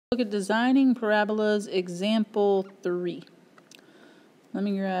Look at designing parabolas, example 3. Let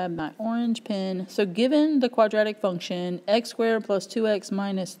me grab my orange pen. So given the quadratic function x squared plus 2x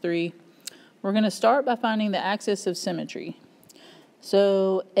minus 3, we're going to start by finding the axis of symmetry.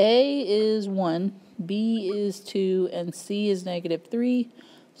 So A is 1, B is 2, and C is negative 3.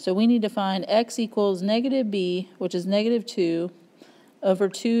 So we need to find x equals negative b, which is negative 2, over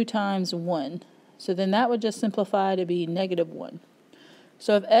 2 times 1. So then that would just simplify to be negative 1.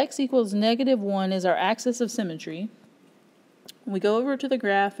 So if x equals negative 1 is our axis of symmetry, we go over to the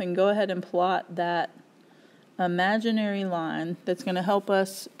graph and go ahead and plot that imaginary line that's going to help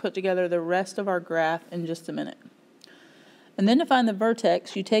us put together the rest of our graph in just a minute. And then to find the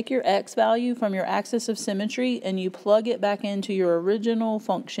vertex, you take your x value from your axis of symmetry and you plug it back into your original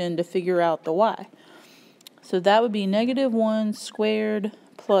function to figure out the y. So that would be negative 1 squared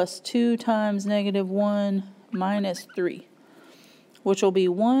plus 2 times negative 1 minus 3. Which will be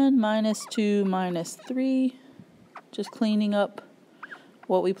 1 minus 2 minus 3, just cleaning up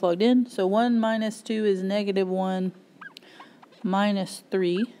what we plugged in. So 1 minus 2 is negative 1, minus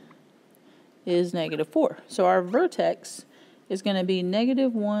 3 is negative 4. So our vertex is going to be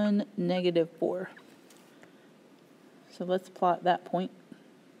negative 1, negative 4. So let's plot that point.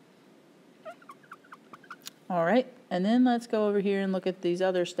 All right, and then let's go over here and look at these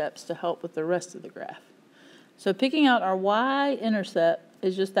other steps to help with the rest of the graph. So picking out our y-intercept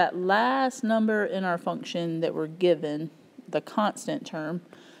is just that last number in our function that we're given, the constant term.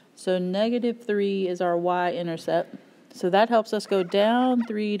 So negative 3 is our y-intercept. So that helps us go down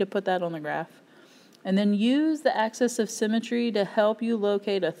 3 to put that on the graph. And then use the axis of symmetry to help you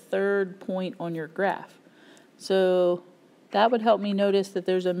locate a third point on your graph. So that would help me notice that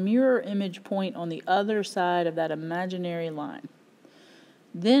there's a mirror image point on the other side of that imaginary line.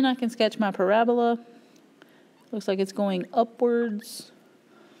 Then I can sketch my parabola. Looks like it's going upwards.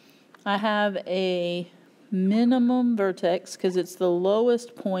 I have a minimum vertex because it's the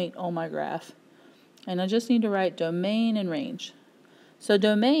lowest point on my graph. And I just need to write domain and range. So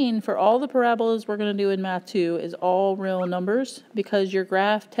domain, for all the parabolas we're going to do in Math 2, is all real numbers because your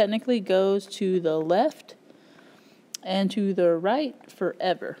graph technically goes to the left and to the right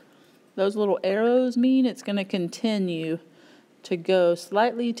forever. Those little arrows mean it's going to continue to go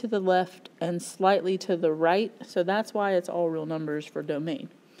slightly to the left and slightly to the right, so that's why it's all real numbers for domain.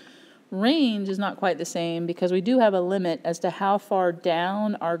 Range is not quite the same because we do have a limit as to how far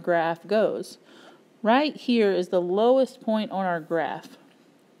down our graph goes. Right here is the lowest point on our graph,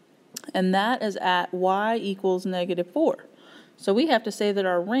 and that is at y equals negative 4. So we have to say that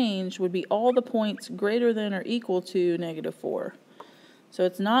our range would be all the points greater than or equal to negative 4. So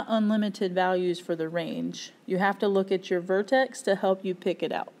it's not unlimited values for the range. You have to look at your vertex to help you pick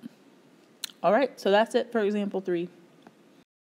it out. All right, so that's it for example 3.